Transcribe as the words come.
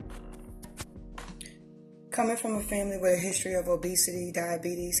Coming from a family with a history of obesity,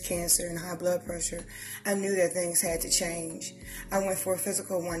 diabetes, cancer, and high blood pressure, I knew that things had to change. I went for a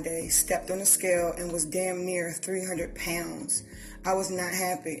physical one day, stepped on a scale, and was damn near 300 pounds. I was not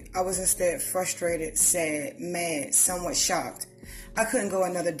happy. I was instead frustrated, sad, mad, somewhat shocked. I couldn't go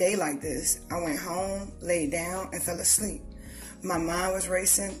another day like this. I went home, laid down, and fell asleep. My mind was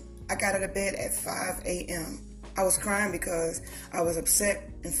racing. I got out of bed at 5 a.m. I was crying because I was upset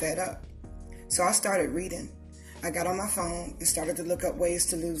and fed up. So I started reading. I got on my phone and started to look up ways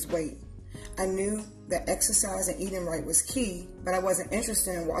to lose weight. I knew that exercise and eating right was key, but I wasn't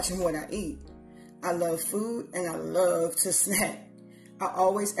interested in watching what I eat. I love food and I love to snack. I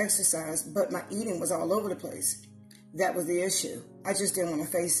always exercised, but my eating was all over the place. That was the issue. I just didn't want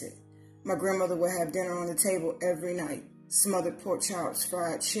to face it. My grandmother would have dinner on the table every night. Smothered pork chops,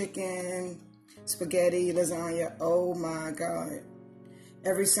 fried chicken, spaghetti, lasagna. Oh my God.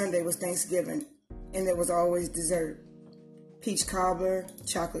 Every Sunday was Thanksgiving, and there was always dessert. Peach cobbler,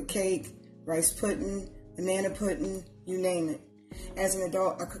 chocolate cake, rice pudding, banana pudding, you name it. As an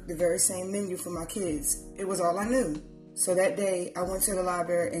adult, I cooked the very same menu for my kids. It was all I knew. So that day, I went to the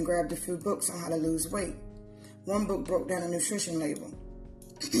library and grabbed a few books on how to lose weight. One book broke down a nutrition label.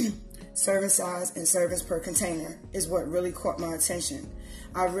 Serving size and servings per container is what really caught my attention.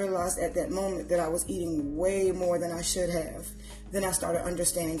 I realized at that moment that I was eating way more than I should have. Then I started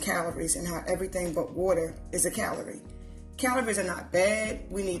understanding calories and how everything but water is a calorie. Calories are not bad,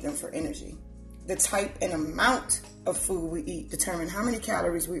 we need them for energy. The type and amount of food we eat determine how many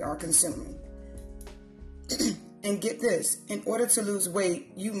calories we are consuming. And get this, in order to lose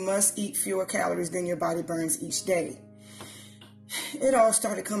weight, you must eat fewer calories than your body burns each day. It all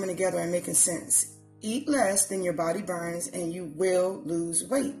started coming together and making sense. Eat less than your body burns and you will lose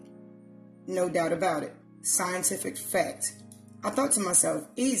weight. No doubt about it. Scientific fact. I thought to myself,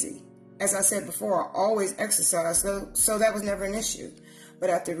 easy. As I said before, I always exercised, so that was never an issue.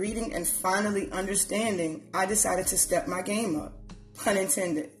 But after reading and finally understanding, I decided to step my game up. Pun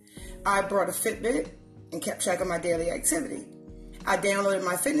intended. I brought a Fitbit and kept track of my daily activity. I downloaded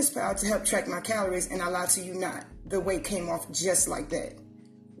MyFitnessPal to help track my calories, and I lie to you not. The weight came off just like that.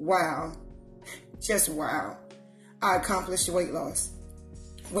 Wow. Just wow. I accomplished weight loss.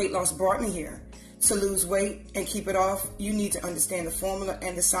 Weight loss brought me here. To lose weight and keep it off, you need to understand the formula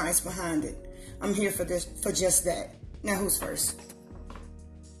and the science behind it. I'm here for just that. Now, who's first?